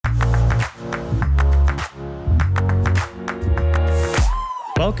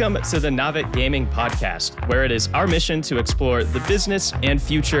Welcome to the Navic Gaming Podcast, where it is our mission to explore the business and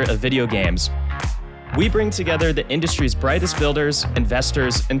future of video games. We bring together the industry's brightest builders,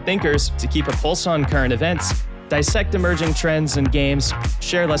 investors, and thinkers to keep a pulse on current events, dissect emerging trends in games,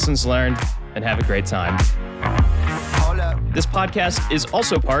 share lessons learned, and have a great time. This podcast is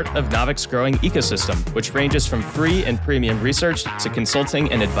also part of Navic's growing ecosystem, which ranges from free and premium research to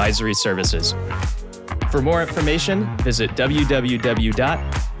consulting and advisory services. For more information, visit www.navic.co.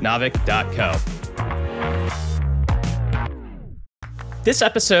 This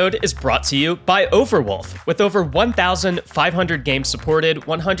episode is brought to you by Overwolf. With over 1,500 games supported,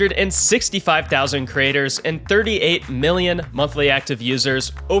 165,000 creators, and 38 million monthly active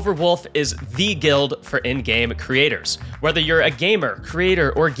users, Overwolf is the guild for in-game creators. Whether you're a gamer,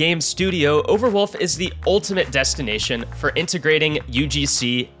 creator, or game studio, Overwolf is the ultimate destination for integrating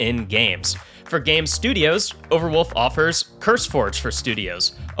UGC in games. For game studios, Overwolf offers CurseForge for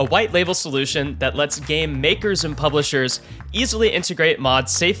studios, a white label solution that lets game makers and publishers easily integrate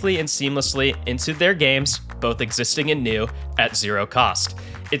mods safely and seamlessly into their games, both existing and new, at zero cost.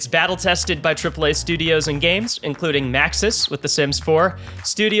 It's battle-tested by AAA studios and games, including Maxis with The Sims 4,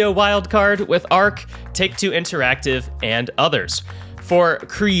 Studio Wildcard with Ark, Take-Two Interactive, and others. For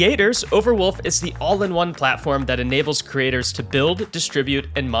creators, Overwolf is the all-in-one platform that enables creators to build, distribute,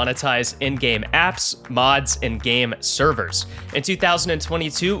 and monetize in-game apps, mods, and game servers. In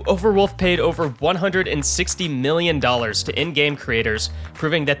 2022, Overwolf paid over $160 million to in-game creators,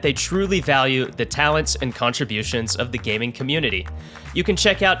 proving that they truly value the talents and contributions of the gaming community. You can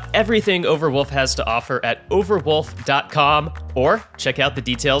check out everything Overwolf has to offer at overwolf.com or check out the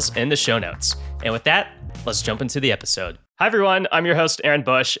details in the show notes. And with that, let's jump into the episode. Hi, everyone. I'm your host, Aaron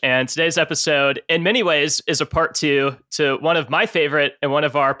Bush, and today's episode, in many ways, is a part two to one of my favorite and one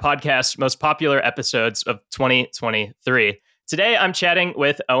of our podcast's most popular episodes of 2023. Today, I'm chatting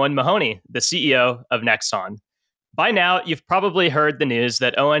with Owen Mahoney, the CEO of Nexon. By now, you've probably heard the news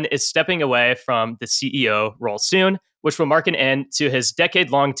that Owen is stepping away from the CEO role soon, which will mark an end to his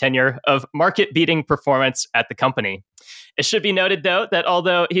decade-long tenure of market-beating performance at the company. It should be noted, though, that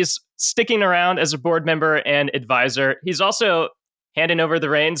although he's sticking around as a board member and advisor, he's also handing over the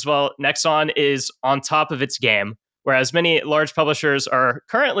reins while Nexon is on top of its game. Whereas many large publishers are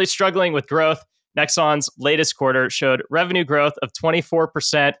currently struggling with growth, Nexon's latest quarter showed revenue growth of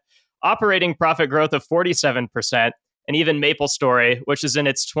 24%, operating profit growth of 47%, and even MapleStory, which is in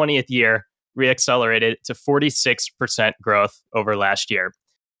its 20th year, reaccelerated to 46% growth over last year.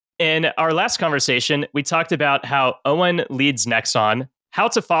 In our last conversation, we talked about how Owen leads Nexon, how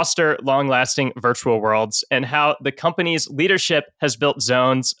to foster long-lasting virtual worlds, and how the company's leadership has built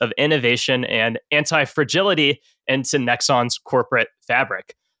zones of innovation and anti-fragility into Nexon's corporate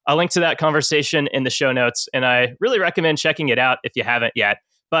fabric. I'll link to that conversation in the show notes, and I really recommend checking it out if you haven't yet.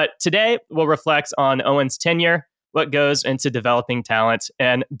 But today, we'll reflect on Owen's tenure, what goes into developing talent,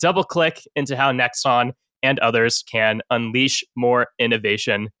 and double-click into how Nexon and others can unleash more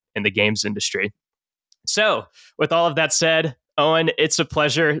innovation in the games industry. So, with all of that said, Owen, it's a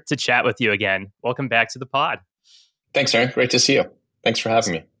pleasure to chat with you again. Welcome back to the pod. Thanks, Aaron. Great to see you. Thanks for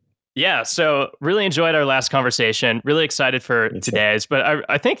having me. Yeah, so really enjoyed our last conversation. Really excited for today's. But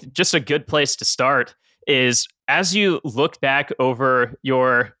I think just a good place to start is as you look back over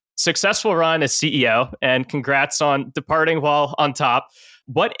your successful run as CEO, and congrats on departing while on top,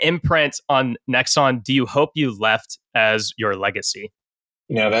 what imprint on Nexon do you hope you left as your legacy?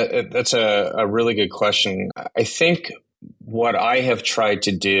 That's a really good question. I think what I have tried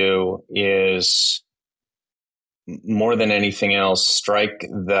to do is, more than anything else, strike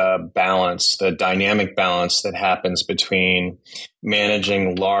the balance, the dynamic balance that happens between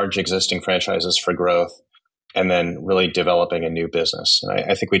managing large existing franchises for growth and then really developing a new business.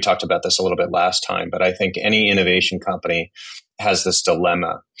 And I think we talked about this a little bit last time, but I think any innovation company has this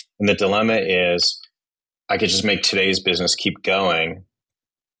dilemma. And the dilemma is, I could just make today's business keep going,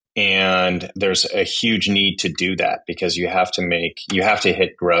 and there's a huge need to do that because you have to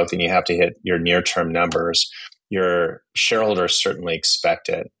hit growth and you have to hit your near-term numbers. Your shareholders certainly expect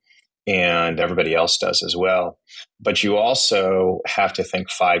it, and everybody else does as well. But you also have to think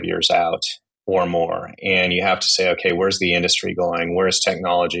 5 years out or more, and you have to say, okay, where's the industry going? Where's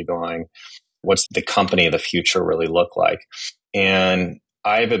technology going? What's the company of the future really look like? And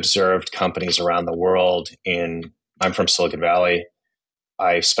I've observed companies around the world. I'm from Silicon Valley.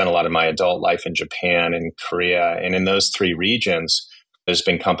 I spent a lot of my adult life in Japan and Korea. And in those three regions, there's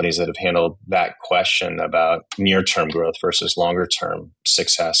been companies that have handled that question about near-term growth versus longer-term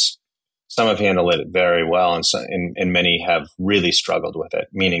success. Some have handled it very well, and many have really struggled with it,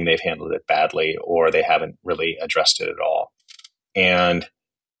 meaning they've handled it badly or they haven't really addressed it at all. And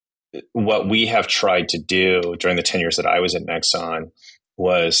what we have tried to do during the 10 years that I was at Nexon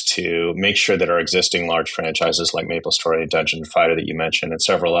was to make sure that our existing large franchises like MapleStory and Dungeon Fighter that you mentioned and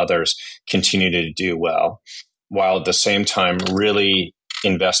several others continue to do well, while at the same time really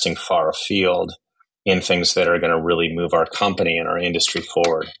investing far afield in things that are going to really move our company and our industry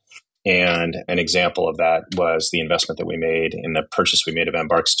forward. And an example of that was the investment that we made in the purchase we made of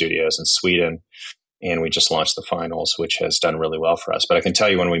Embark Studios in Sweden. And we just launched the finals, which has done really well for us. But I can tell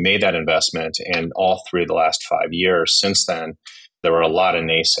you when we made that investment and all through the last 5 years since then, there were a lot of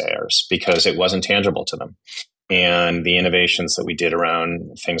naysayers because it wasn't tangible to them. And the innovations that we did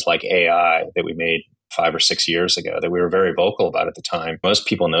around things like AI that we made 5 or 6 years ago that we were very vocal about at the time, most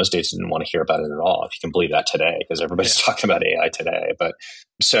people in those days didn't want to hear about it at all, if you can believe that today, because everybody's talking about AI today. But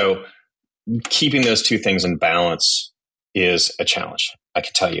so keeping those two things in balance is a challenge, I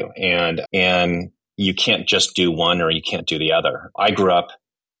can tell you. And you can't just do one or you can't do the other. I grew up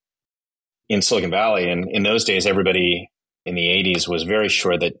in Silicon Valley, and in those days, everybody in the 80s was very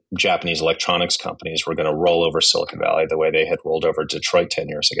sure that Japanese electronics companies were going to roll over Silicon Valley the way they had rolled over Detroit 10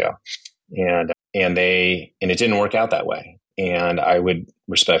 years ago. And it didn't work out that way. And I would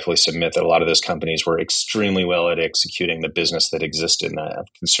respectfully submit that a lot of those companies were extremely well at executing the business that existed in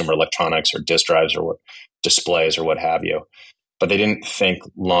consumer electronics or disk drives or displays or what have you. But they didn't think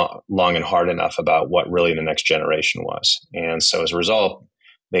long and hard enough about what really the next generation was. And so as a result,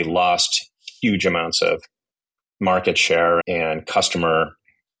 they lost huge amounts of market share and customer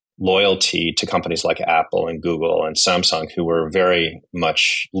loyalty to companies like Apple and Google and Samsung, who were very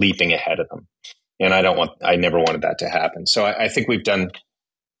much leaping ahead of them. And I never wanted that to happen. So I think we've done,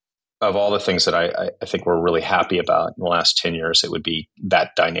 of all the things that I think we're really happy about in the last 10 years, it would be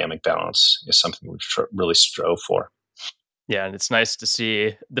that dynamic balance is something we've really strove for. Yeah, and it's nice to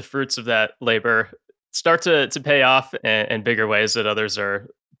see the fruits of that labor start to pay off in bigger ways that others are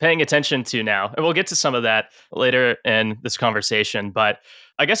paying attention to now. And we'll get to some of that later in this conversation. But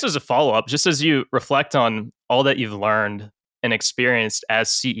I guess as a follow up, just as you reflect on all that you've learned and experienced as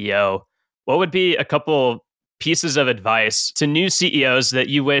CEO, what would be a couple pieces of advice to new CEOs that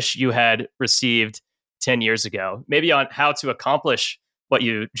you wish you had received 10 years ago? Maybe on how to accomplish what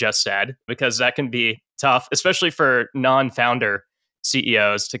you just said, because that can be tough, especially for non-founder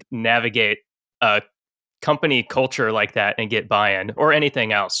CEOs to navigate a company culture like that and get buy-in, or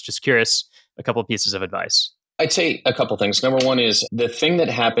anything else. Just curious, a couple pieces of advice. I'd say a couple things. Number one is the thing that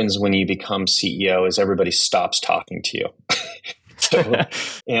happens when you become CEO is everybody stops talking to you.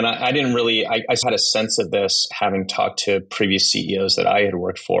 And I didn't really, I had a sense of this having talked to previous CEOs that I had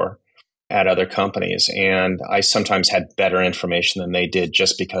worked for at other companies. And I sometimes had better information than they did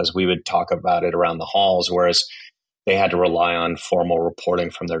just because we would talk about it around the halls, whereas they had to rely on formal reporting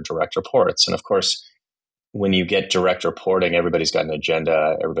from their direct reports. And of course, when you get direct reporting, everybody's got an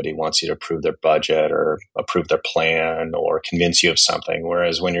agenda. Everybody wants you to approve their budget or approve their plan or convince you of something.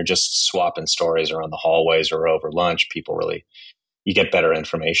 Whereas when you're just swapping stories around the hallways or over lunch, you get better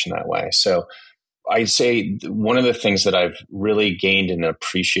information that way. So I'd say one of the things that I've really gained an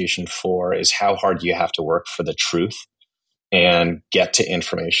appreciation for is how hard you have to work for the truth and get to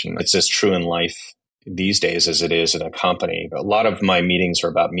information. It's as true in life these days as it is in a company. A lot of my meetings are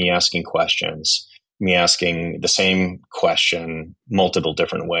about me asking questions, me asking the same question multiple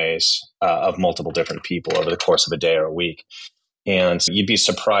different ways of multiple different people over the course of a day or a week. And you'd be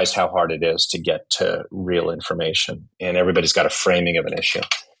surprised how hard it is to get to real information. And everybody's got a framing of an issue.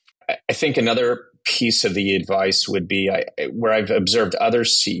 I think another piece of the advice would be where I've observed other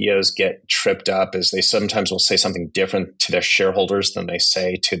CEOs get tripped up is they sometimes will say something different to their shareholders than they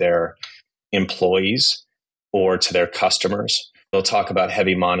say to their employees or to their customers. They'll talk about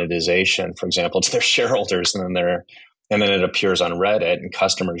heavy monetization, for example, to their shareholders, and then it appears on Reddit, and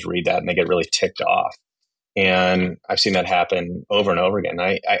customers read that and they get really ticked off. And I've seen that happen over and over again.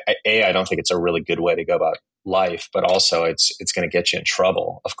 I don't think it's a really good way to go about life, but also it's going to get you in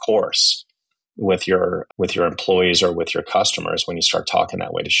trouble, of course, with your employees or with your customers when you start talking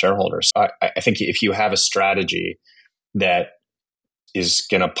that way to shareholders. I think if you have a strategy that is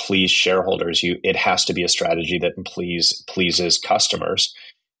going to please shareholders, it has to be a strategy that pleases customers,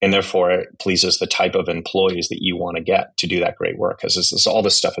 and therefore it pleases the type of employees that you want to get to do that great work. Because all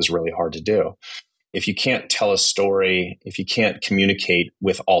this stuff is really hard to do. If you can't tell a story, if you can't communicate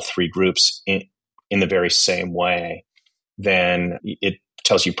with all three groups in the very same way, then it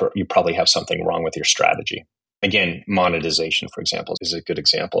tells you you probably have something wrong with your strategy. Again, monetization, for example, is a good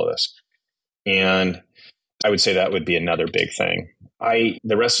example of this. And I would say that would be another big thing.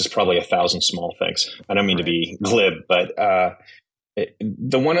 The rest is probably 1,000 small things. I don't mean to be glib, but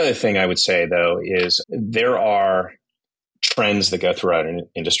the one other thing I would say, though, is there are trends that go throughout an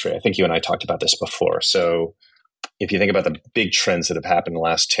industry. I think you and I talked about this before. So if you think about the big trends that have happened in the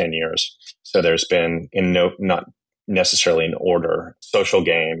last 10 years, so there's been, not necessarily in order, social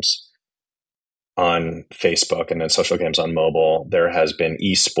games on Facebook and then social games on mobile. There has been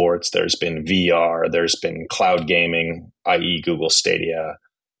esports, there's been VR, there's been cloud gaming, i.e. Google Stadia.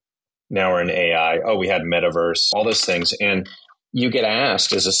 Now we're in AI. Oh, we had metaverse, all those things. And you get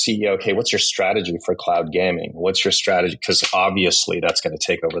asked as a CEO, okay, what's your strategy for cloud gaming? What's your strategy? Because obviously that's going to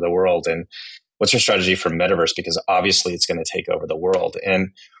take over the world. And what's your strategy for metaverse? Because obviously it's going to take over the world. And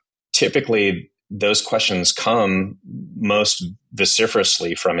typically those questions come most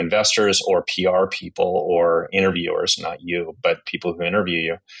vociferously from investors or PR people or interviewers, not you, but people who interview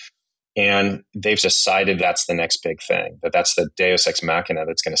you. And they've decided that's the next big thing, that's the deus ex machina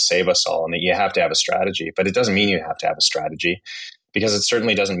that's going to save us all, and that you have to have a strategy. But it doesn't mean you have to have a strategy, because it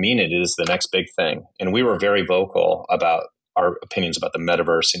certainly doesn't mean it is the next big thing. And we were very vocal about our opinions about the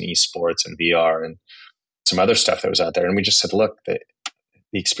metaverse and esports and VR and some other stuff that was out there. And we just said, look, the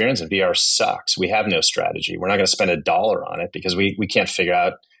experience in VR sucks. We have no strategy. We're not going to spend $1 on it because we can't figure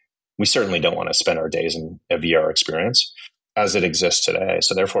out, we certainly don't want to spend our days in a VR experience as it exists today.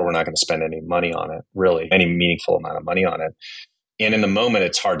 So therefore, we're not going to spend any money on it, really, any meaningful amount of money on it. And in the moment,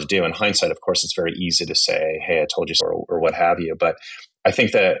 it's hard to do. In hindsight, of course, it's very easy to say, hey, I told you so, or what have you. But I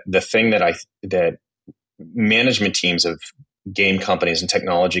think that the thing that management teams of game companies and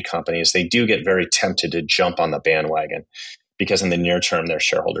technology companies, they do get very tempted to jump on the bandwagon, because in the near term, their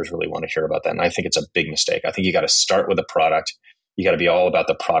shareholders really want to hear about that. And I think it's a big mistake. I think you got to start with a product. You got to be all about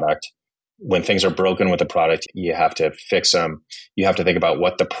the product. When things are broken with the product, you have to fix them. You have to think about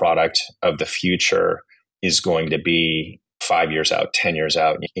what the product of the future is going to be 5 years out, 10 years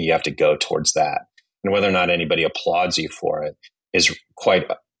out. You have to go towards that. And whether or not anybody applauds you for it is quite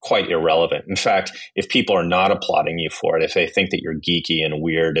irrelevant. In fact, if people are not applauding you for it, if they think that you're geeky and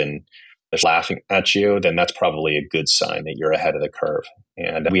weird and they're laughing at you, then that's probably a good sign that you're ahead of the curve.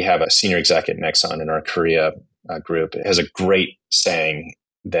 And we have a senior exec at Nexon in our Korea group. It has a great saying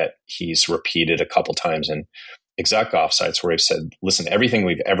that he's repeated a couple times in exec offsites, where he's said, listen, everything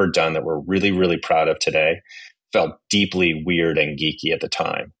we've ever done that we're really, really proud of today felt deeply weird and geeky at the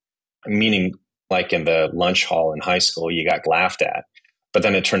time. Meaning, like in the lunch hall in high school, you got laughed at, but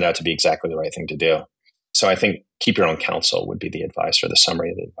then it turned out to be exactly the right thing to do. So I think keep your own counsel would be the advice, or the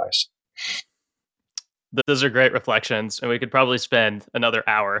summary of the advice. Those are great reflections, and we could probably spend another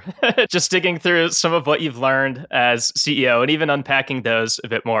hour just digging through some of what you've learned as CEO and even unpacking those a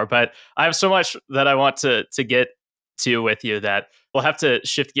bit more. But I have so much that I want to get to with you that we'll have to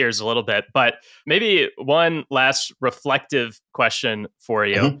shift gears a little bit. But maybe one last reflective question for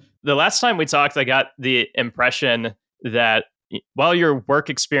you. Mm-hmm. The last time we talked, I got the impression that while your work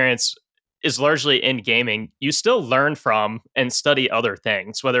experience is largely in gaming, you still learn from and study other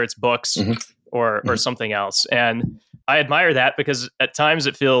things, whether it's books, mm-hmm. or something else. And I admire that, because at times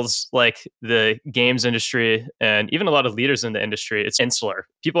it feels like the games industry, and even a lot of leaders in the industry, it's insular.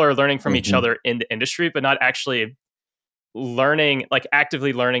 People are learning from mm-hmm. each other in the industry, but not actually learning, like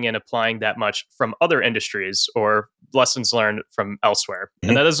actively learning and applying that much from other industries or lessons learned from elsewhere. Mm-hmm.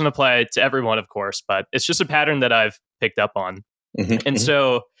 And that doesn't apply to everyone, of course, but it's just a pattern that I've picked up on. Mm-hmm. And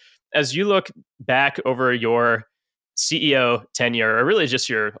so as you look back over your CEO tenure, or really just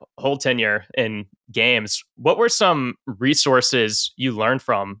your whole tenure in games, what were some resources you learned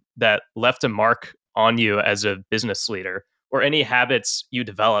from that left a mark on you as a business leader, or any habits you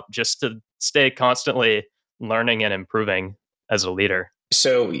developed just to stay constantly learning and improving as a leader?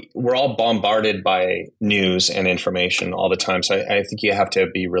 So we're all bombarded by news and information all the time. So I think you have to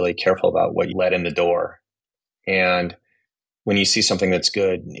be really careful about what you let in the door. And when you see something that's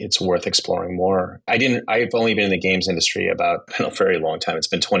good, it's worth exploring more. I've only been in the games industry about a very long time. It's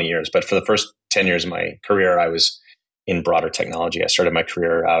been 20 years, but for the first 10 years of my career, I was in broader technology. I started my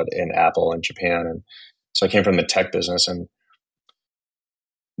career out in Apple in Japan. And so I came from the tech business, and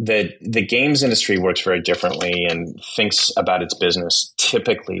the games industry works very differently and thinks about its business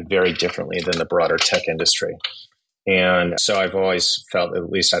typically very differently than the broader tech industry. And so I've always felt, at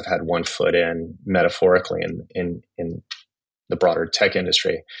least I've had one foot in metaphorically in the broader tech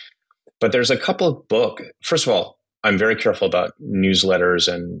industry. But there's a couple of books. First of all, I'm very careful about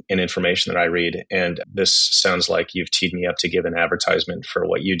newsletters and information that I read. And this sounds like you've teed me up to give an advertisement for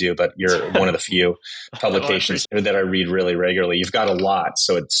what you do, but you're one of the few publications that I read really regularly. You've got a lot,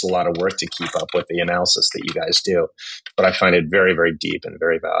 so it's a lot of work to keep up with the analysis that you guys do. But I find it very, very deep and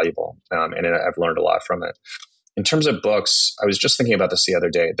very valuable. And I've learned a lot from it. In terms of books, I was just thinking about this the other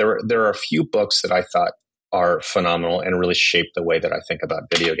day. There are a few books that I thought are phenomenal and really shape the way that I think about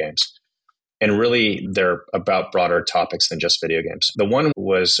video games. And really, they're about broader topics than just video games. The one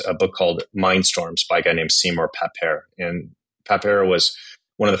was a book called Mindstorms by a guy named Seymour Papert. And Papert was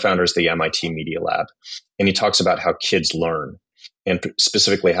one of the founders of the MIT Media Lab. And he talks about how kids learn, and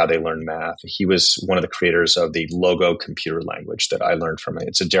specifically how they learn math. He was one of the creators of the Logo computer language that I learned from it.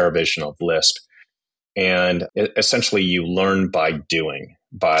 It's a derivation of Lisp. And essentially, you learn by doing.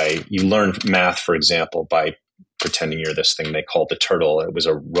 You learn math, for example, by pretending you're this thing they called the turtle. It was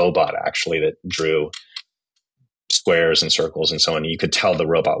a robot, actually, that drew squares and circles and so on. You could tell the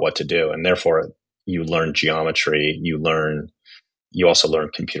robot what to do. And therefore, you learn geometry. You also learn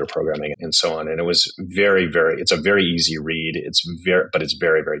computer programming and so on. And it was it's a very easy read. But it's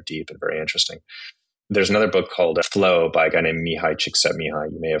very, very deep and very interesting. There's another book called Flow by a guy named Mihai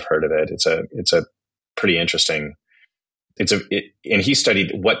Csikszentmihalyi. You may have heard of it. It's a pretty interesting. And he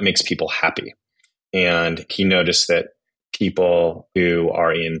studied what makes people happy. And he noticed that people who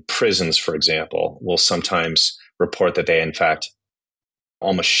are in prisons, for example, will sometimes report that they, in fact,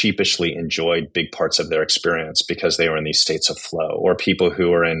 almost sheepishly enjoyed big parts of their experience because they were in these states of flow. Or people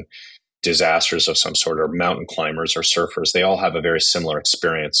who are in disasters of some sort, or mountain climbers or surfers, they all have a very similar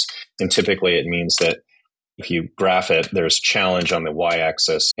experience. And typically it means that if you graph it, there's challenge on the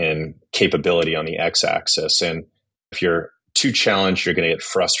y-axis and capability on the x-axis. And if you're too challenged, you're going to get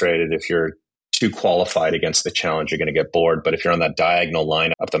frustrated. If you're too qualified against the challenge, you're going to get bored. But if you're on that diagonal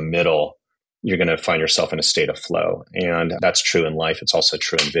line up the middle, you're going to find yourself in a state of flow. And that's true in life. It's also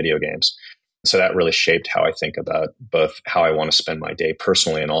true in video games. So that really shaped how I think about both how I want to spend my day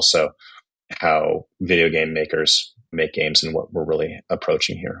personally and also how video game makers make games and what we're really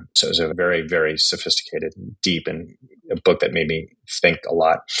approaching here. So it's a very, very sophisticated, deep, and a book that made me think a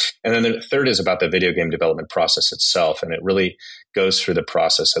lot. And then the third is about the video game development process itself. And it really goes through the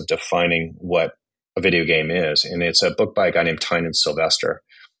process of defining what a video game is. And it's a book by a guy named Tynan Sylvester.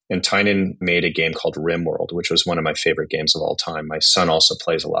 And Tynan made a game called RimWorld, which was one of my favorite games of all time. My son also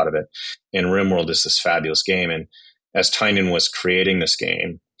plays a lot of it. And RimWorld is this fabulous game. And as Tynan was creating this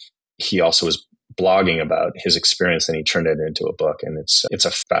game, he also was blogging about his experience, and he turned it into a book. And it's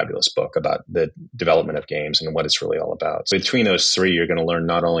a fabulous book about the development of games and what it's really all about. So between those three, you're going to learn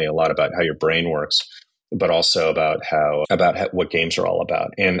not only a lot about how your brain works, but also about what games are all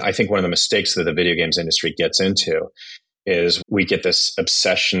about. And I think one of the mistakes that the video games industry gets into is we get this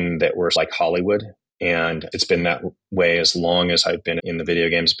obsession that we're like Hollywood. And it's been that way as long as I've been in the video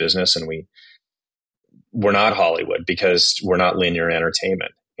games business. And we're not Hollywood because we're not linear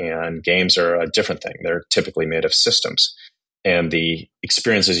entertainment. And games are a different thing. They're typically made of systems. And the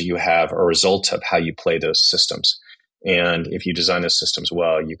experiences you have are a result of how you play those systems. And if you design those systems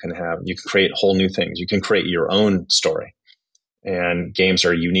well, you can create whole new things. You can create your own story. And games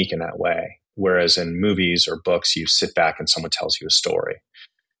are unique in that way. Whereas in movies or books, you sit back and someone tells you a story.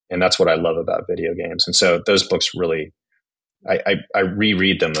 And that's what I love about video games. And so those books really, I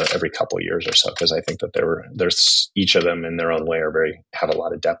reread them every couple of years or so, because I think that there's each of them in their own way have a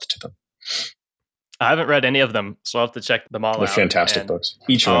lot of depth to them. I haven't read any of them, so I'll have to check them all out. They're fantastic books.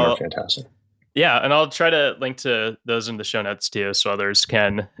 Each of them are fantastic. Yeah, and I'll try to link to those in the show notes too, so others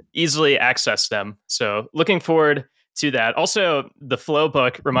can easily access them. So looking forward to that. Also, the Flow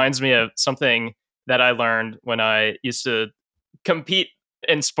book reminds me of something that I learned when I used to compete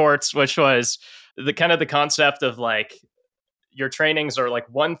in sports, which was the concept of like your trainings are like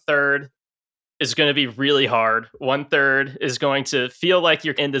 1/3 is going to be really hard. 1/3 is going to feel like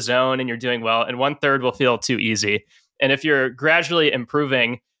you're in the zone and you're doing well, and 1/3 will feel too easy. And if you're gradually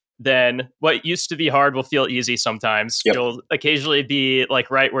improving, then what used to be hard will feel easy sometimes. Yep. You'll occasionally be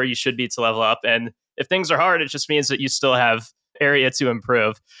like right where you should be to level up. And if things are hard, it just means that you still have area to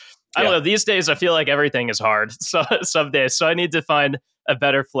improve. I don't know. These days, I feel like everything is hard. So some days, so I need to find a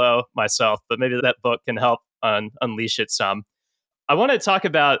better flow myself. But maybe that book can help unleash it some. I want to talk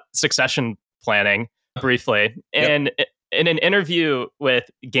about succession planning briefly. And in an interview with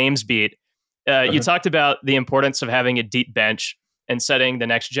GamesBeat, you talked about the importance of having a deep bench and setting the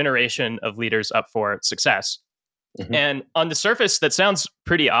next generation of leaders up for success. Mm-hmm. And on the surface, that sounds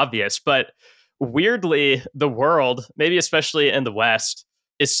pretty obvious, but weirdly, the world, maybe especially in the West,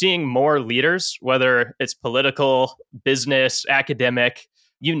 is seeing more leaders, whether it's political, business, academic,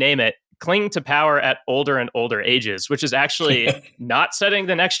 you name it, cling to power at older and older ages, which is actually not setting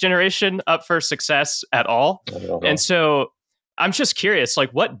the next generation up for success at all. And so I'm just curious, like,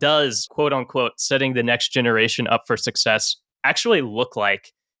 what does, quote unquote, setting the next generation up for success actually look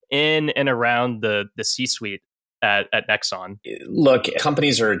like in and around the C-suite at Nexon? Look,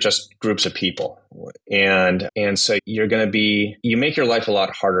 companies are just groups of people. And so you make your life a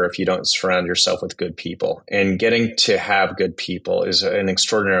lot harder if you don't surround yourself with good people. And getting to have good people is an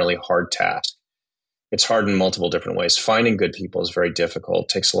extraordinarily hard task. It's hard in multiple different ways. Finding good people is very difficult,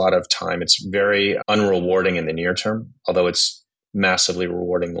 takes a lot of time. It's very unrewarding in the near term, although it's massively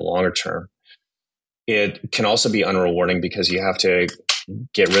rewarding in the longer term. It can also be unrewarding because you have to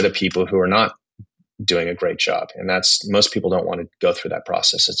get rid of people who are not doing a great job. And most people don't want to go through that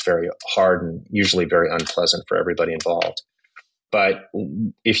process. It's very hard and usually very unpleasant for everybody involved. But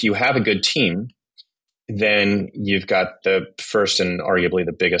if you have a good team, then you've got the first and arguably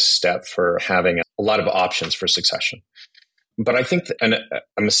the biggest step for having a lot of options for succession. But I think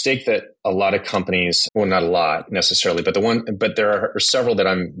a mistake that a lot of companies, well, not a lot necessarily, but there are several that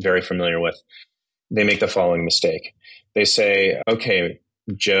I'm very familiar with. They make the following mistake. They say, okay,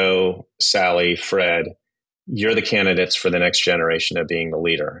 Joe, Sally, Fred, you're the candidates for the next generation of being the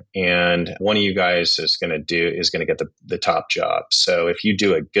leader. And one of you guys is going to get the top job. So if you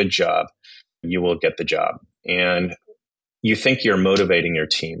do a good job, you will get the job. And you think you're motivating your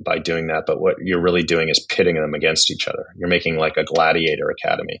team by doing that, but what you're really doing is pitting them against each other. You're making like a gladiator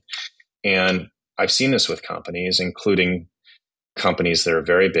academy. And I've seen this with companies, including companies that are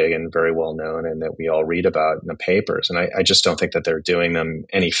very big and very well known and that we all read about in the papers. And I just don't think that they're doing them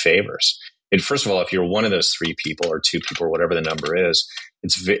any favors. First of all, if you're one of those three people or two people or whatever the number is,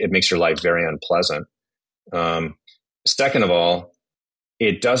 it makes your life very unpleasant. Second of all,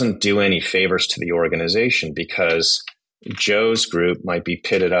 it doesn't do any favors to the organization because Joe's group might be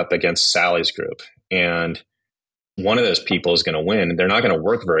pitted up against Sally's group. And one of those people is going to win. They're not going to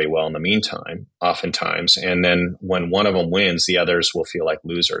work very well in the meantime, oftentimes. And then when one of them wins, the others will feel like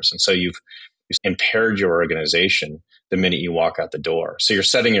losers. And so you've impaired your organization the minute you walk out the door. So you're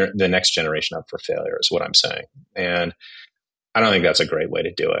setting the next generation up for failure is what I'm saying. And I don't think that's a great way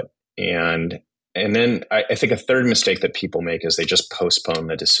to do it. And then I think a third mistake that people make is they just postpone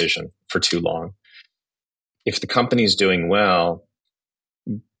the decision for too long. If the company's doing well,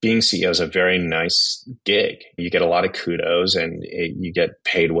 being CEO is a very nice gig. You get a lot of kudos and you get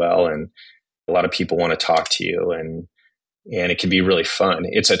paid well, and a lot of people want to talk to you, and it can be really fun.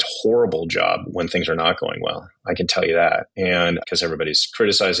 It's a horrible job when things are not going well. I can tell you that. And because everybody's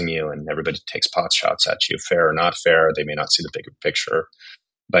criticizing you and everybody takes pot shots at you, fair or not fair, they may not see the bigger picture.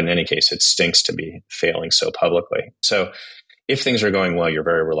 But in any case, it stinks to be failing so publicly. So if things are going well, you're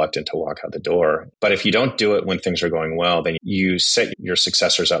very reluctant to walk out the door. But if you don't do it when things are going well, then you set your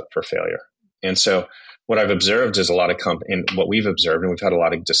successors up for failure. And so what I've observed is and what we've observed, and we've had a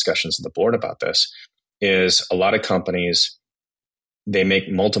lot of discussions at the board about this, is a lot of companies, they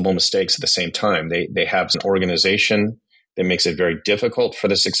make multiple mistakes at the same time. They have an organization that makes it very difficult for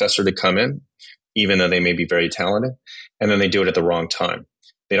the successor to come in, even though they may be very talented, and then they do it at the wrong time.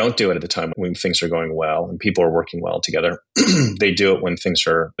 They don't do it at the time when things are going well and people are working well together. They do it when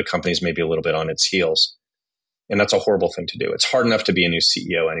the company's maybe a little bit on its heels. And that's a horrible thing to do. It's hard enough to be a new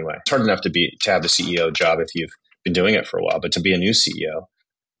CEO anyway. It's hard enough to have the CEO job if you've been doing it for a while. But to be a new CEO,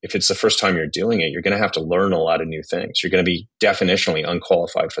 if it's the first time you're doing it, you're going to have to learn a lot of new things. You're going to be definitionally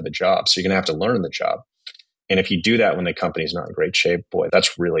unqualified for the job. So you're going to have to learn the job. And if you do that when the company's not in great shape, boy,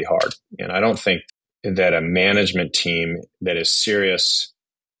 that's really hard. And I don't think that a management team that is serious,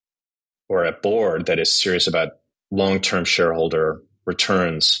 or a board that is serious about long-term shareholder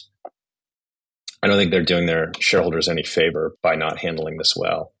returns, I don't think they're doing their shareholders any favor by not handling this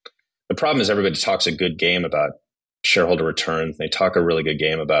well. The problem is everybody talks a good game about shareholder returns. They talk a really good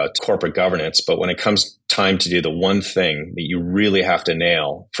game about corporate governance. But when it comes time to do the one thing that you really have to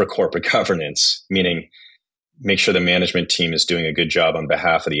nail for corporate governance, meaning make sure the management team is doing a good job on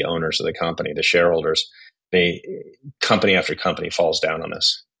behalf of the owners of the company, the shareholders, company after company falls down on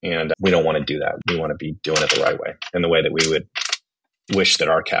this. And we don't want to do that. We want to be doing it the right way, in the way that we would wish that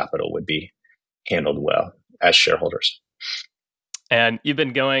our capital would be handled well as shareholders. And you've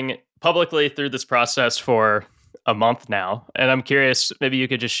been going publicly through this process for a month now. And I'm curious, maybe you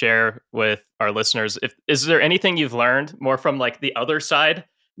could just share with our listeners, is there anything you've learned more from like the other side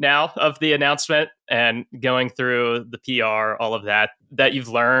now of the announcement and going through the PR, all of that you've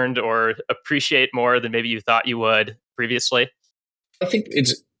learned or appreciate more than maybe you thought you would previously? I think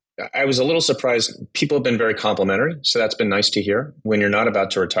I was a little surprised. People have been very complimentary, so that's been nice to hear. When you're not about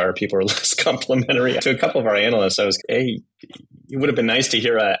to retire, people are less complimentary. To a couple of our analysts, hey, it would have been nice to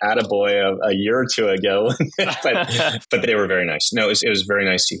hear a attaboy a year or two ago, but they were very nice. No, it was very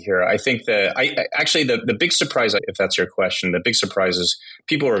nice to hear. I think that actually the big surprise, if that's your question, the big surprise is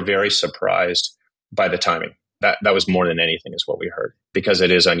people were very surprised by the timing. That was more than anything is what we heard, because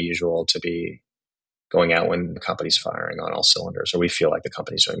it is unusual to be going out when the company's firing on all cylinders, or we feel like the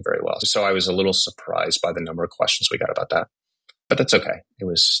company's doing very well. So I was a little surprised by the number of questions we got about that, but that's okay.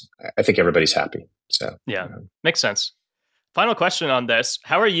 I think everybody's happy. So yeah, makes sense. Final question on this.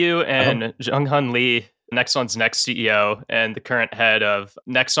 How are you and Jung-Hun Lee, Nexon's next CEO and the current head of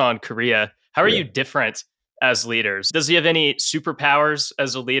Nexon Korea, how are you different as leaders? Does he have any superpowers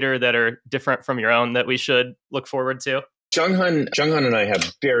as a leader that are different from your own that we should look forward to? Jung-Hun and I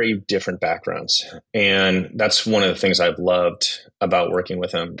have very different backgrounds. And that's one of the things I've loved about working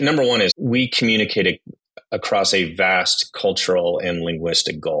with him. Number one is we communicated across a vast cultural and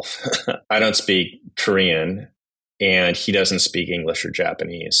linguistic gulf. I don't speak Korean, and he doesn't speak English or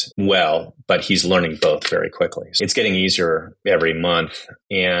Japanese well, but he's learning both very quickly. It's getting easier every month,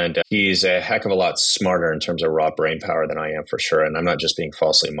 and he's a heck of a lot smarter in terms of raw brain power than I am, for sure. And I'm not just being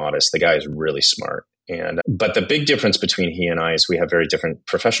falsely modest. The guy is really smart. But the big difference between he and I is we have very different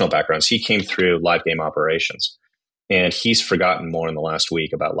professional backgrounds. He came through live game operations, and he's forgotten more in the last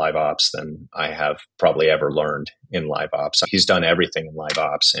week about live ops than I have probably ever learned in live ops. He's done everything in live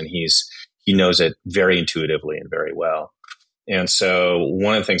ops, and he knows it very intuitively and very well. And so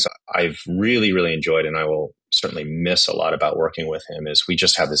one of the things I've really, really enjoyed, and I will certainly miss a lot about working with him, is we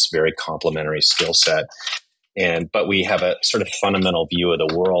just have this very complementary skill set. But we have a sort of fundamental view of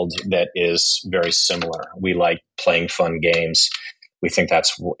the world that is very similar. We like playing fun games. We think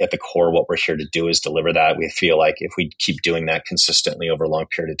that's at the core what we're here to do, is deliver that. We feel like if we keep doing that consistently over a long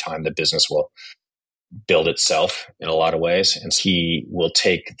period of time, the business will build itself in a lot of ways. And he will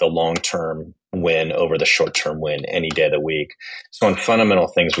take the long-term win over the short-term win any day of the week. So on fundamental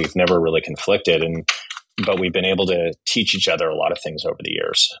things, we've never really conflicted. But we've been able to teach each other a lot of things over the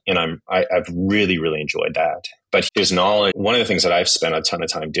years. And I've really, really enjoyed that. But his knowledge, one of the things that I've spent a ton of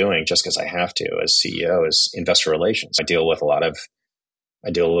time doing, just because I have to as CEO, is investor relations. I deal with a lot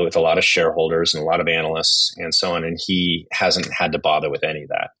of shareholders and a lot of analysts and so on. And he hasn't had to bother with any of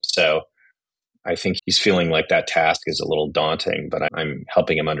that. So I think he's feeling like that task is a little daunting, but I'm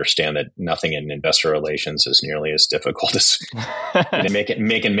helping him understand that nothing in investor relations is nearly as difficult as making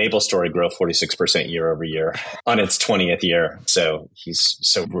MapleStory grow 46% year over year on its 20th year. So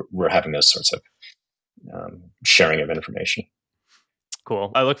we're having those sorts of sharing of information.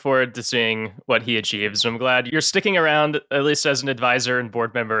 Cool. I look forward to seeing what he achieves. I'm glad you're sticking around, at least as an advisor and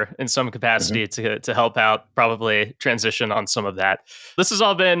board member in some capacity, to help out, probably transition on some of that. This has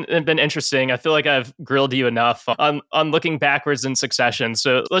all been interesting. I feel like I've grilled you enough on looking backwards in succession.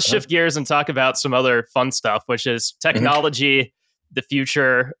 So let's shift gears and talk about some other fun stuff, which is technology, the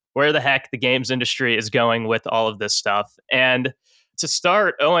future, where the heck the games industry is going with all of this stuff. And to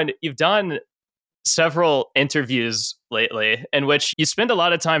start, Owen, you've done several interviews lately in which you spend a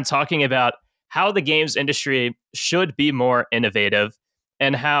lot of time talking about how the games industry should be more innovative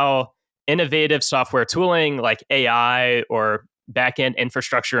and how innovative software tooling like AI or back-end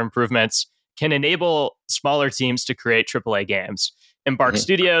infrastructure improvements can enable smaller teams to create AAA games. Embark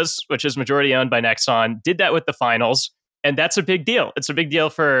Studios, which is majority owned by Nexon, did that with the finals. And that's a big deal. It's a big deal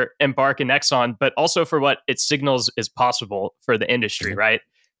for Embark and Nexon, but also for what it signals is possible for the industry, right?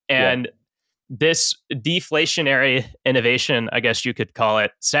 And this deflationary innovation, I guess you could call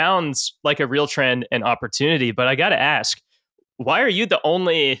it, sounds like a real trend and opportunity. But I got to ask, why are you the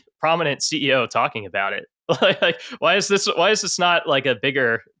only prominent CEO talking about it? Like, why is this not like a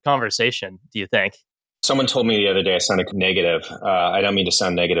bigger conversation, do you think? Someone told me the other day I sounded negative. I don't mean to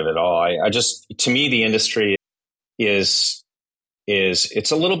sound negative at all. To me, the industry is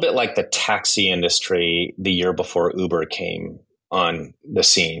it's a little bit like the taxi industry the year before Uber came on the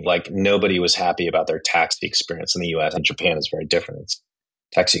scene. Like, nobody was happy about their taxi experience in the US. And Japan is very different.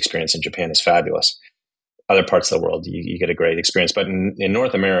 Taxi experience in Japan is fabulous. Other parts of the world, you get a great experience. But in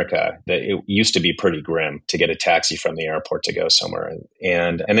North America, it used to be pretty grim to get a taxi from the airport to go somewhere.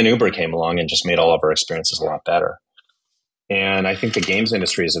 And then Uber came along and just made all of our experiences a lot better. And I think the games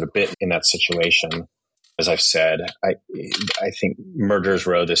industry is a bit in that situation. As I've said, I think Murderers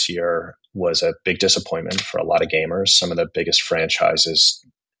Row this year was a big disappointment for a lot of gamers. Some of the biggest franchises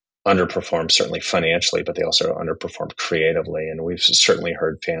underperformed, certainly financially, but they also underperformed creatively. And we've certainly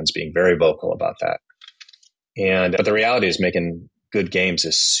heard fans being very vocal about that. But the reality is, making good games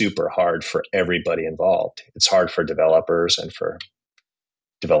is super hard for everybody involved. It's hard for developers and for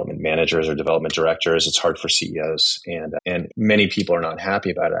development managers or development directors. It's hard for CEOs, and many people are not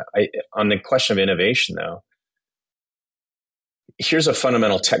happy about it. On the question of innovation, though, here's a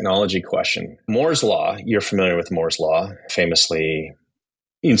fundamental technology question. Moore's Law, you're familiar with Moore's Law, famously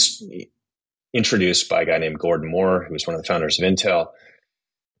introduced by a guy named Gordon Moore, who was one of the founders of Intel.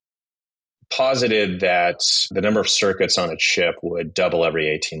 posited that the number of circuits on a chip would double every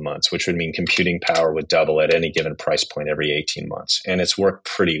 18 months, which would mean computing power would double at any given price point every 18 months. And it's worked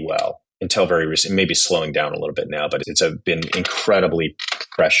pretty well until very recent, maybe slowing down a little bit now, but it's been incredibly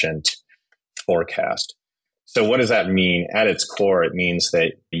prescient forecast. So what does that mean? At its core, it means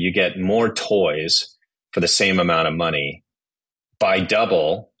that you get more toys for the same amount of money by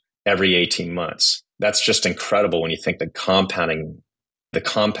double every 18 months. That's just incredible when you think the compounding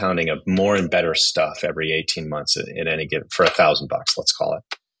of more and better stuff every 18 months in any given for $1,000, let's call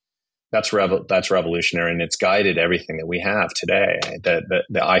it. That's revolutionary, and it's guided everything that we have today. The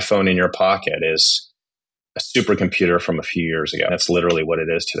iPhone in your pocket is a supercomputer from a few years ago. That's literally what it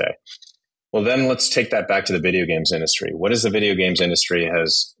is today. Well, then let's take that back to the video games industry. What is the video games industry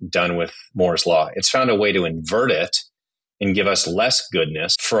has done with Moore's Law? It's found a way to invert it and give us less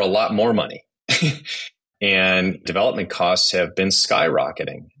goodness for a lot more money. And development costs have been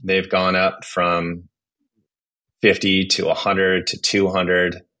skyrocketing. They've gone up from 50 to 100 to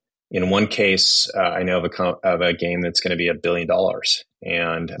 200. In one case, I know of a game that's going to be $1 billion.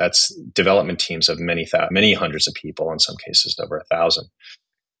 And that's development teams of many hundreds of people, in some cases over 1,000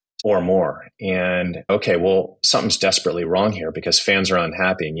 or more. And okay, well, something's desperately wrong here because fans are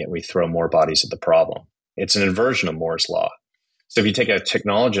unhappy, and yet we throw more bodies at the problem. It's an inversion of Moore's Law. So if you take a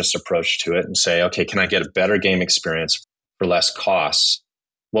technologist approach to it and say, okay, can I get a better game experience for less costs?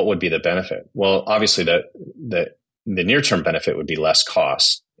 What would be the benefit? Well, obviously the near-term benefit would be less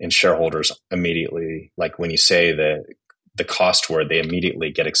costs, and shareholders immediately, like when you say the cost word, they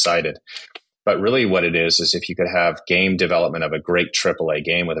immediately get excited. But really what it is if you could have game development of a great AAA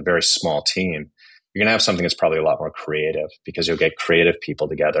game with a very small team, you're going to have something that's probably a lot more creative because you'll get creative people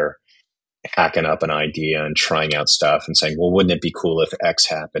together hacking up an idea and trying out stuff and saying, well, wouldn't it be cool if X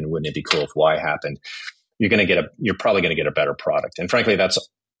happened? Wouldn't it be cool if Y happened? You're probably going to get a better product. And frankly, that's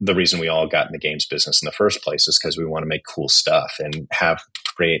the reason we all got in the games business in the first place, is because we want to make cool stuff and have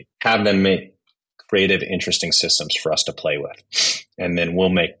them make creative, interesting systems for us to play with. And then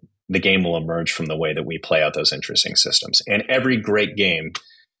the game will emerge from the way that we play out those interesting systems. And every great game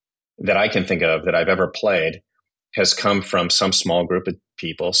that I can think of that I've ever played has come from some small group of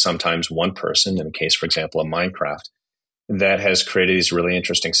people, sometimes one person, in the case, for example, of Minecraft, that has created these really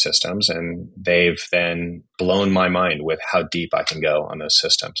interesting systems. And they've then blown my mind with how deep I can go on those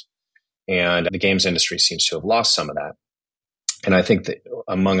systems. And the games industry seems to have lost some of that. And I think that,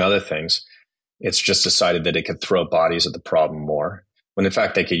 among other things, it's just decided that it could throw bodies at the problem more, when in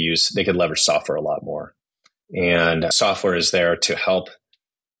fact they could leverage software a lot more. And software is there to help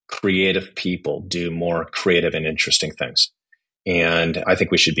creative people do more creative and interesting things. And I think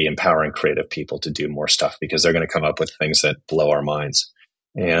we should be empowering creative people to do more stuff because they're going to come up with things that blow our minds.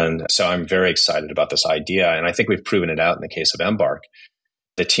 And so I'm very excited about this idea. And I think we've proven it out in the case of Embark.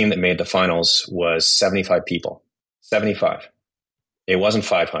 The team that made the finals was 75 people. 75. It wasn't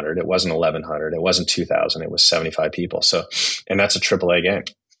 500. It wasn't 1,100. It wasn't 2,000. It was 75 people. So, and that's a AAA game.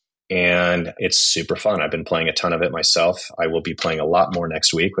 And it's super fun. I've been playing a ton of it myself. I will be playing a lot more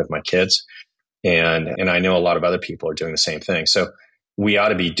next week with my kids. And I know a lot of other people are doing the same thing. So we ought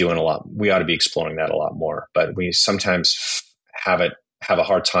to be doing a lot. We ought to be exploring that a lot more. But we sometimes have a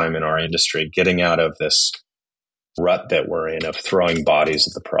hard time in our industry getting out of this rut that we're in of throwing bodies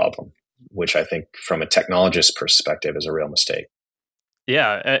at the problem, which I think from a technologist perspective is a real mistake.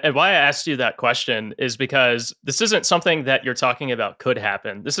 Yeah, and why I asked you that question is because this isn't something that you're talking about could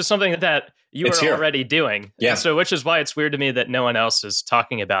happen. This is something that you are already doing. Yeah. And so which is why it's weird to me that no one else is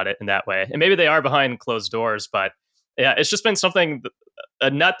talking about it in that way. And maybe they are behind closed doors, but yeah, it's just been a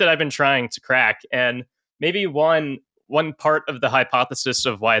nut that I've been trying to crack. And maybe one part of the hypothesis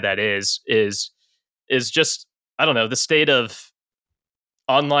of why that is just, I don't know, the state of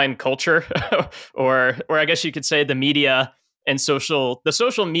online culture or I guess you could say the media and the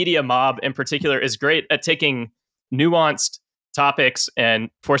social media mob in particular is great at taking nuanced topics and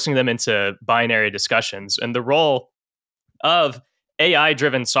forcing them into binary discussions. And the role of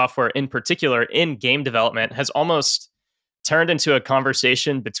AI-driven software in particular in game development has almost turned into a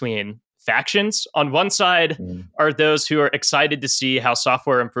conversation between factions. On one side are those who are excited to see how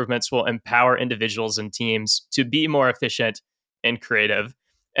software improvements will empower individuals and teams to be more efficient and creative.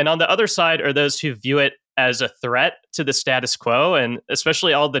 And on the other side are those who view it as a threat to the status quo, and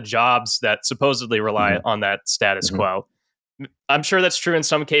especially all the jobs that supposedly rely on that status quo. I'm sure that's true in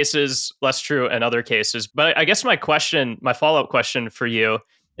some cases, less true in other cases. But I guess my follow-up question for you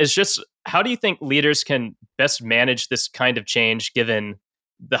is just, how do you think leaders can best manage this kind of change given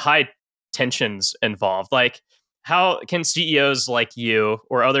the high tensions involved? Like, how can CEOs like you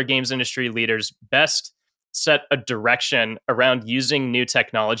or other games industry leaders best set a direction around using new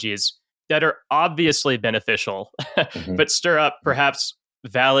technologies that are obviously beneficial, Mhm. but stir up perhaps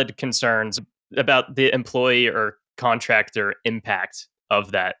valid concerns about the employee or contractor impact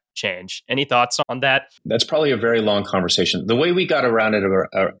of that change. Any thoughts on that? That's probably a very long conversation. The way we got around it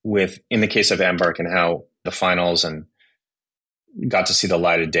with, in the case of Embark and how the finals and got to see the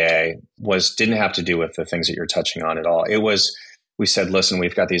light of day didn't have to do with the things that you're touching on at all. It was, we said, listen,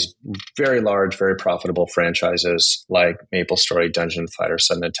 we've got these very large, very profitable franchises like Maple Story, Dungeon Fighter,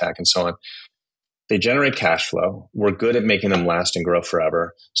 Sudden Attack, and so on. They generate cash flow. We're good at making them last and grow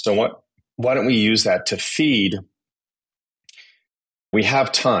forever. So why don't we use that to feed? We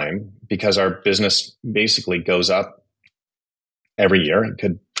have time because our business basically goes up every year. It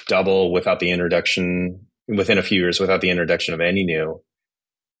could double within a few years without the introduction of any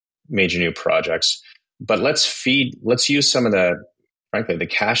major new projects. But let's use some of frankly, the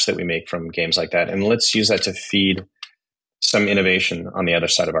cash that we make from games like that, and let's use that to feed some innovation on the other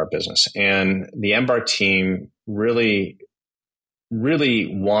side of our business. And the Embark team really,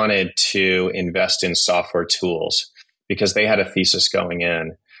 really wanted to invest in software tools because they had a thesis going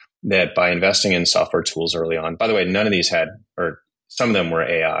in that by investing in software tools early on, by the way, none of these or some of them were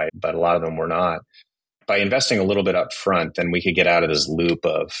AI, but a lot of them were not. By investing a little bit up front, then we could get out of this loop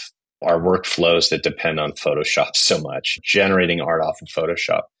of our workflows that depend on Photoshop so much, generating art off of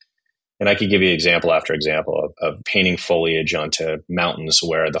Photoshop. And I could give you example after example of painting foliage onto mountains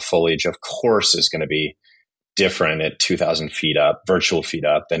where the foliage, of course, is going to be different at 2,000 feet up, virtual feet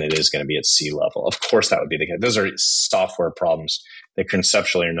up, than it is going to be at sea level. Of course, that would be the case. Those are software problems that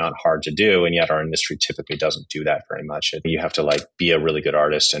conceptually are not hard to do, and yet our industry typically doesn't do that very much. You have to be a really good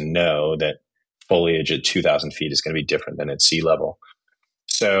artist and know that foliage at 2,000 feet is going to be different than at sea level.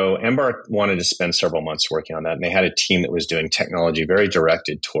 So Embark wanted to spend several months working on that, and they had a team that was doing technology very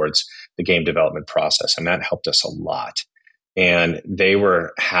directed towards the game development process, and that helped us a lot. And they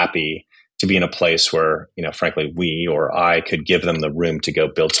were happy to be in a place where, frankly, we or I could give them the room to go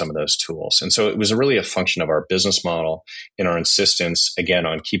build some of those tools. And so it was really a function of our business model and our insistence, again,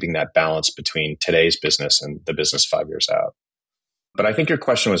 on keeping that balance between today's business and the business 5 years out. But I think your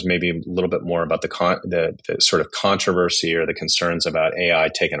question was maybe a little bit more about the sort of controversy or the concerns about AI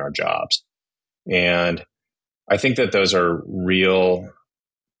taking our jobs. And I think that those are real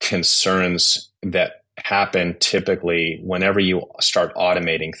concerns that happen typically whenever you start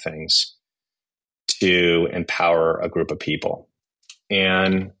automating things to empower a group of people.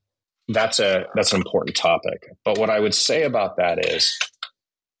 And that's an important topic. But what I would say about that is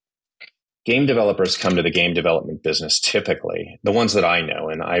game developers come to the game development business typically, the ones that I know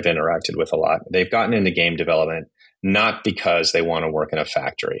and I've interacted with a lot, they've gotten into game development not because they want to work in a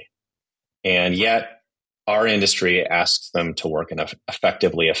factory. And yet our industry asks them to work in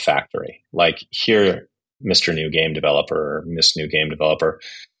effectively a factory. Like, here, Mr. New Game Developer or Miss New Game Developer,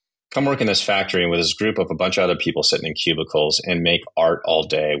 come work in this factory with this group of a bunch of other people sitting in cubicles and make art all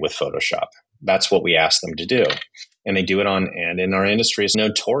day with Photoshop. That's what we ask them to do. And they do it and in our industry is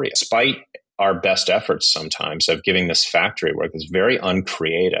notorious. Despite our best efforts sometimes of giving this factory work that's very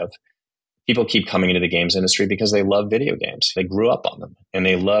uncreative, people keep coming into the games industry because they love video games. They grew up on them and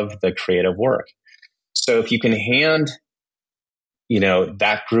they love the creative work. So if you can hand,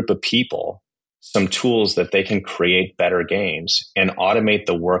 that group of people some tools that they can create better games and automate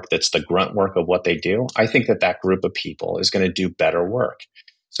the work that's the grunt work of what they do, I think that group of people is going to do better work.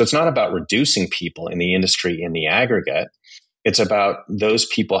 So it's not about reducing people in the industry in the aggregate. It's about those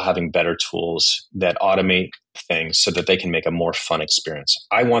people having better tools that automate things so that they can make a more fun experience.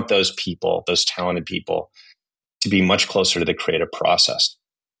 I want those people, those talented people, to be much closer to the creative process.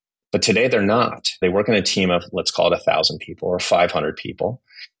 But today they're not. They work in a team of, let's call it 1,000 people or 500 people.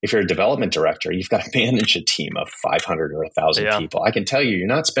 If you're a development director, you've got to manage a team of 500 or 1,000 people. I can tell you, you're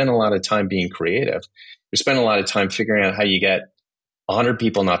not spending a lot of time being creative. You're spending a lot of time figuring out how you get 100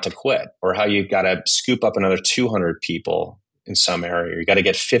 people not to quit, or how you got to scoop up another 200 people in some area. You got to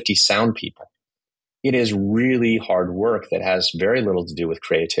get 50 sound people. It is really hard work that has very little to do with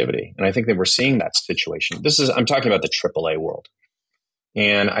creativity. And I think that we're seeing that situation. I'm talking about the AAA world.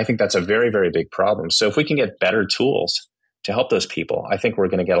 And I think that's a very, very big problem. So if we can get better tools to help those people, I think we're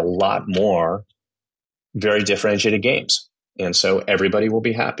going to get a lot more very differentiated games. And so everybody will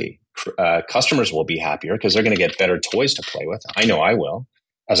be happy. Customers will be happier because they're going to get better toys to play with. I know I will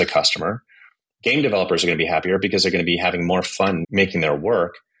as a customer. Game developers are going to be happier because they're going to be having more fun making their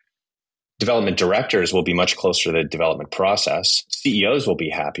work. Development directors will be much closer to the development process. CEOs will be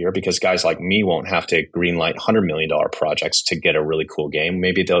happier because guys like me won't have to greenlight $100 million projects to get a really cool game.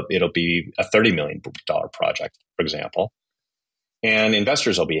 Maybe it'll be a $30 million project, for example. And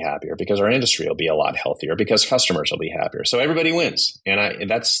investors will be happier because our industry will be a lot healthier because customers will be happier. So everybody wins. And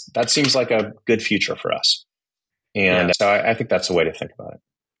that seems like a good future for us. And so I think that's a way to think about it.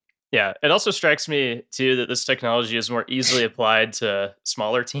 Yeah, it also strikes me too that this technology is more easily applied to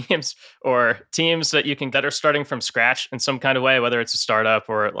smaller teams or teams that are starting from scratch in some kind of way, whether it's a startup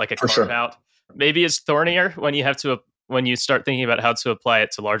or like a For carve sure. out. Maybe it's thornier when you start thinking about how to apply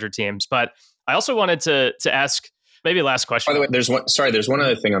it to larger teams. But I also wanted to ask maybe last question. By the way, there's one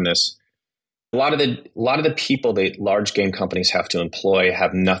other thing on this. A lot of the people that large game companies have to employ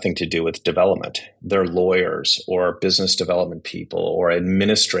have nothing to do with development. They're lawyers or business development people or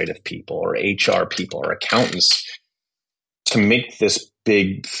administrative people or HR people or accountants to make this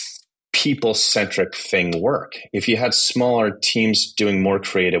big people-centric thing work. If you had smaller teams doing more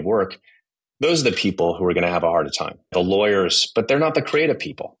creative work, those are the people who are going to have a harder time. The lawyers, but they're not the creative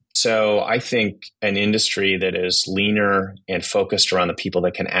people. So I think an industry that is leaner and focused around the people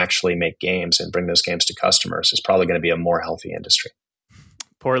that can actually make games and bring those games to customers is probably going to be a more healthy industry.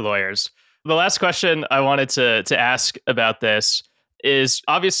 Poor lawyers. The last question I wanted to ask about this is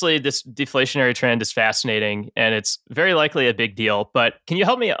obviously this deflationary trend is fascinating and it's very likely a big deal, but can you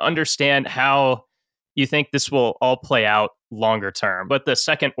help me understand how you think this will all play out longer term, what the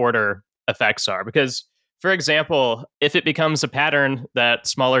second order effects are? Because, for example, if it becomes a pattern that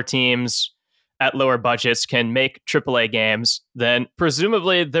smaller teams at lower budgets can make AAA games, then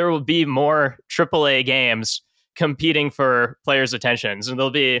presumably there will be more AAA games competing for players' attentions. And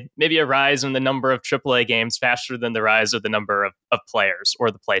there'll be maybe a rise in the number of AAA games faster than the rise of the number of players or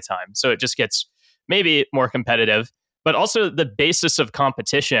the playtime. So it just gets maybe more competitive. But also the basis of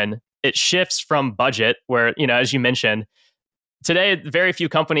competition, it shifts from budget, where, as you mentioned, today, very few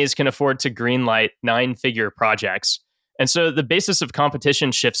companies can afford to greenlight 9-figure projects. And so the basis of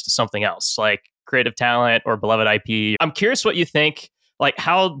competition shifts to something else, like creative talent or beloved IP. I'm curious what you think, like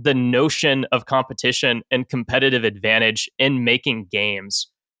how the notion of competition and competitive advantage in making games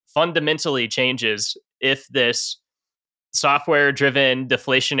fundamentally changes if this software-driven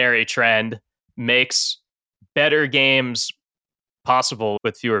deflationary trend makes better games possible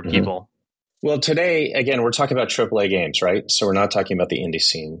with fewer people. Well, today, again, we're talking about AAA games, right? So we're not talking about the indie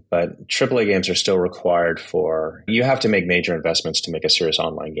scene, but AAA games are still required you have to make major investments to make a serious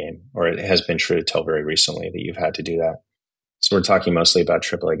online game, or it has been true till very recently that you've had to do that. So we're talking mostly about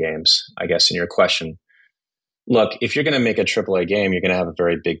AAA games, I guess, in your question. Look, if you're going to make a AAA game, you're going to have a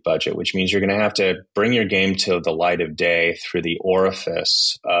very big budget, which means you're going to have to bring your game to the light of day through the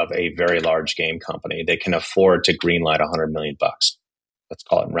orifice of a very large game company that can afford to greenlight $100 million. Let's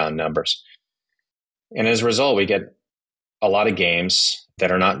call it round numbers. And as a result, we get a lot of games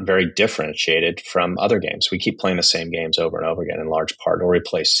that are not very differentiated from other games. We keep playing the same games over and over again in large part, or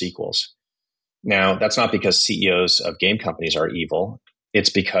replace sequels. Now, that's not because CEOs of game companies are evil. It's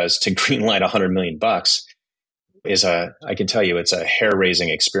because to greenlight $100 million I can tell you, it's a hair-raising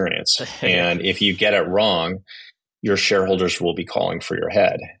experience. And if you get it wrong, your shareholders will be calling for your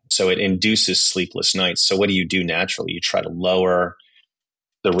head. So it induces sleepless nights. So what do you do naturally? You try to lower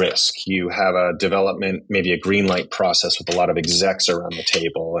the risk. You have a development, maybe a green light process with a lot of execs around the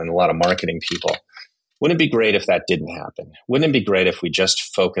table and a lot of marketing people. Wouldn't it be great if that didn't happen? Wouldn't it be great if we just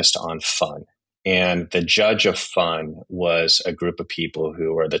focused on fun? And the judge of fun was a group of people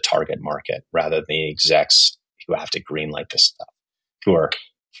who are the target market rather than the execs who have to green light this stuff, who are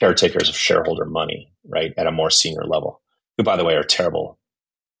caretakers of shareholder money, right, at a more senior level, who, by the way, are terrible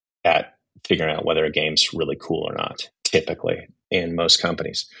at figuring out whether a game's really cool or not, typically, in most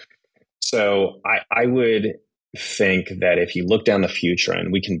companies. So I would think that if you look down the future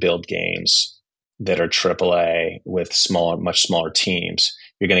and we can build games that are AAA with much smaller teams,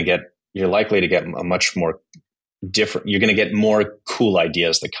 you're likely to get a much more different. You're going to get more cool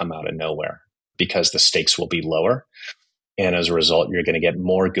ideas that come out of nowhere because the stakes will be lower, and as a result, you're going to get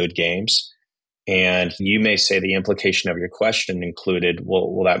more good games. And you may say the implication of your question included,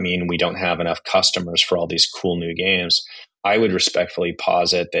 well, will that mean we don't have enough customers for all these cool new games? I would respectfully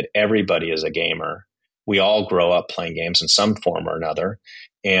posit that everybody is a gamer. We all grow up playing games in some form or another,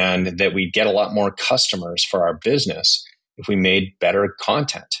 and that we'd get a lot more customers for our business if we made better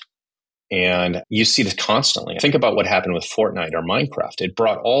content. And you see this constantly. Think about what happened with Fortnite or Minecraft. It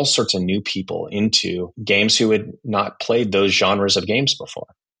brought all sorts of new people into games who had not played those genres of games before.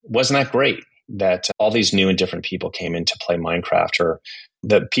 Wasn't that great that all these new and different people came in to play Minecraft, or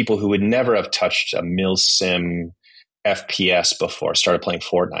the people who would never have touched a mil-sim FPS before started playing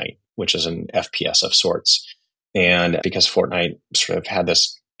Fortnite, which is an FPS of sorts. And because Fortnite sort of had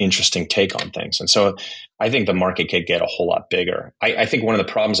this interesting take on things. And so I think the market could get a whole lot bigger. I think one of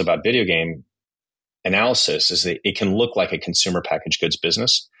the problems about video game analysis is that it can look like a consumer packaged goods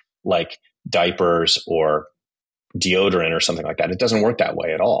business, like diapers or deodorant or something like that. It doesn't work that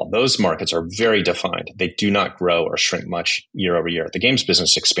way at all. Those markets are very defined. They do not grow or shrink much year over year. The games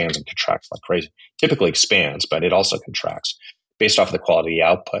business expands and contracts like crazy. Typically expands, but it also contracts based off of the quality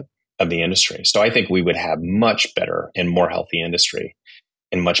output of the industry. So I think we would have much better and more healthy industry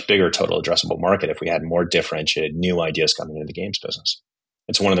and much bigger total addressable market if we had more differentiated new ideas coming into the games business.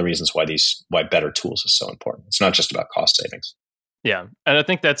 It's one of the reasons why better tools is so important. It's not just about cost savings. Yeah, and I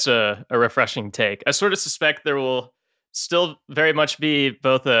think that's a refreshing take. I sort of suspect there will still very much be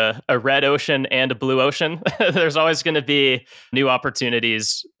both a red ocean and a blue ocean. There's always going to be new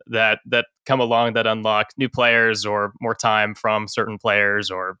opportunities that come along that unlock new players or more time from certain players,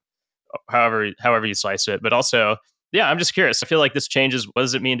 or however you slice it. But also, yeah, I'm just curious. I feel like this changes what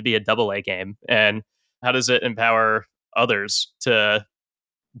does it mean to be a double A game, and how does it empower others to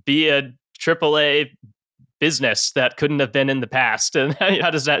be a triple A business that couldn't have been in the past, and how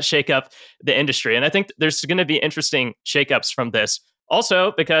does that shake up the industry? And I think there's going to be interesting shakeups from this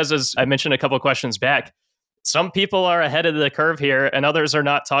also, because as I mentioned a couple of questions back, some people are ahead of the curve here and others are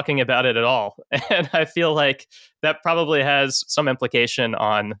not talking about it at all. And I feel like that probably has some implication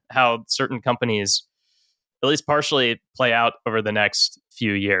on how certain companies at least partially play out over the next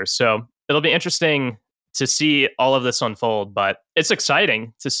few years. So it'll be interesting to see all of this unfold, but it's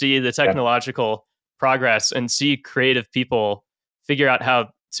exciting to see the technological progress and see creative people figure out how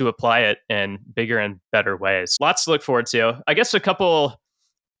to apply it in bigger and better ways. Lots to look forward to. I guess a couple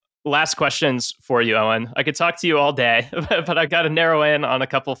last questions for you, Owen. I could talk to you all day, but I got to narrow in on a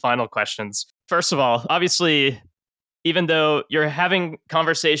couple final questions. First of all, obviously, even though you're having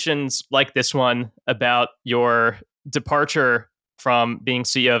conversations like this one about your departure from being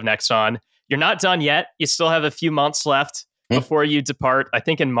CEO of Nexon, you're not done yet. You still have a few months left before you depart, I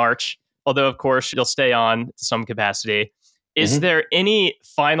think in March. Although, of course, you'll stay on to some capacity. Is there any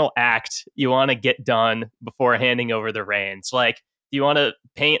final act you want to get done before handing over the reins? Like, do you want to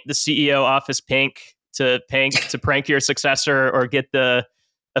paint the CEO office pink to prank your successor, or get the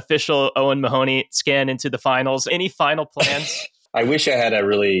official Owen Mahoney scan into the finals? Any final plans? I wish I had a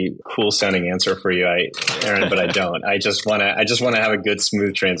really cool sounding answer for you, Aaron, but I don't. I just want to have a good,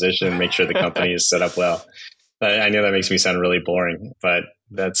 smooth transition and make sure the company is set up well. I know that makes me sound really boring, but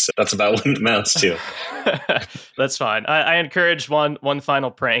that's about what it amounts to. That's fine. I encourage one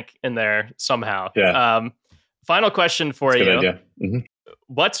final prank in there somehow. Yeah. Final question for you. Good idea. Mm-hmm.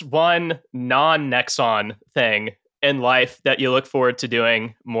 What's one non-Nexon thing in life that you look forward to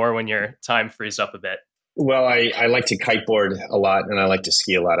doing more when your time frees up a bit? Well, I like to kiteboard a lot, and I like to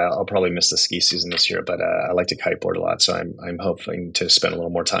ski a lot. I'll probably miss the ski season this year, but I like to kiteboard a lot. So I'm hoping to spend a little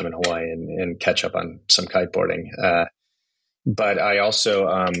more time in Hawaii and catch up on some kiteboarding. But I also,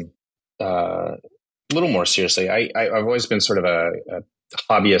 a little more seriously, I've always been sort of a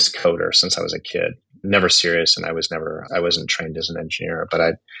hobbyist coder since I was a kid. Never serious, and I wasn't trained as an engineer, but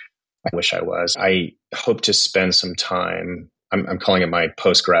I wish I was. I hope to spend some time. I'm calling it my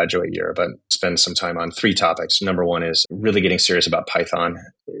postgraduate year, but spend some time on 3 topics. Number 1 is really getting serious about Python.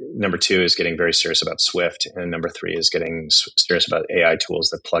 Number 2 is getting very serious about Swift. And number 3 is getting serious about AI tools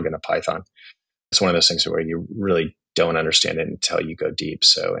that plug into Python. It's one of those things where you really don't understand it until you go deep.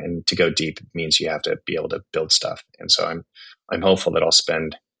 So, and to go deep means you have to be able to build stuff. And so I'm hopeful that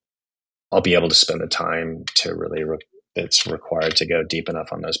I'll be able to spend the time to really, it's required to go deep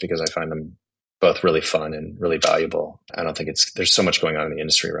enough on those, because I find them both really fun and really valuable. I don't think there's so much going on in the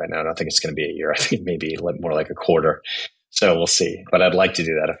industry right now. I don't think it's going to be a year. I think maybe more like a quarter. So we'll see. But I'd like to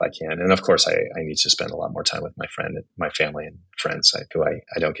do that if I can. And of course, I need to spend a lot more time with my family and friends who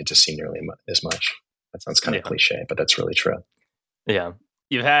I don't get to see nearly as much. That sounds kind of cliche, but that's really true. Yeah.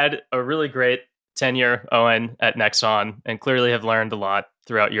 You've had a really great tenure, Owen, at Nexon, and clearly have learned a lot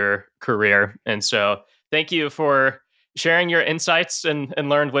throughout your career. And so thank you for sharing your insights and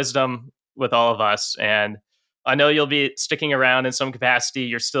learned wisdom with all of us. And I know you'll be sticking around in some capacity.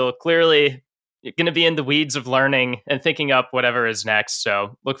 You're still clearly going to be in the weeds of learning and thinking up whatever is next.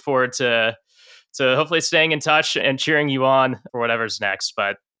 So look forward to hopefully staying in touch and cheering you on for whatever's next.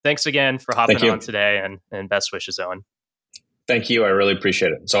 But thanks again for hopping on today, and best wishes, Owen. Thank you. I really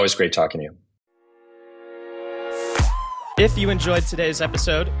appreciate it. It's always great talking to you. If you enjoyed today's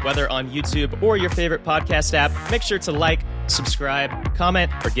episode, whether on YouTube or your favorite podcast app, make sure to like, subscribe,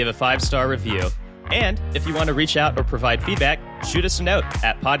 comment, or give a 5-star review. And if you want to reach out or provide feedback, shoot us a note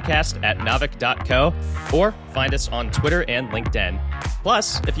at podcast@naavik.co or find us on Twitter and LinkedIn.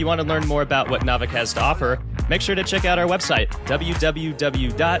 Plus, if you want to learn more about what Naavik has to offer, make sure to check out our website,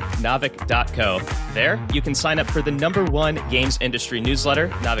 www.navic.co. There, you can sign up for the #1 games industry newsletter,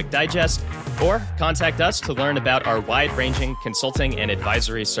 Navic Digest, or contact us to learn about our wide-ranging consulting and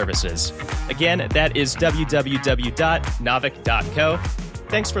advisory services. Again, that is www.navic.co.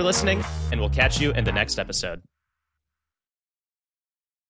 Thanks for listening, and we'll catch you in the next episode.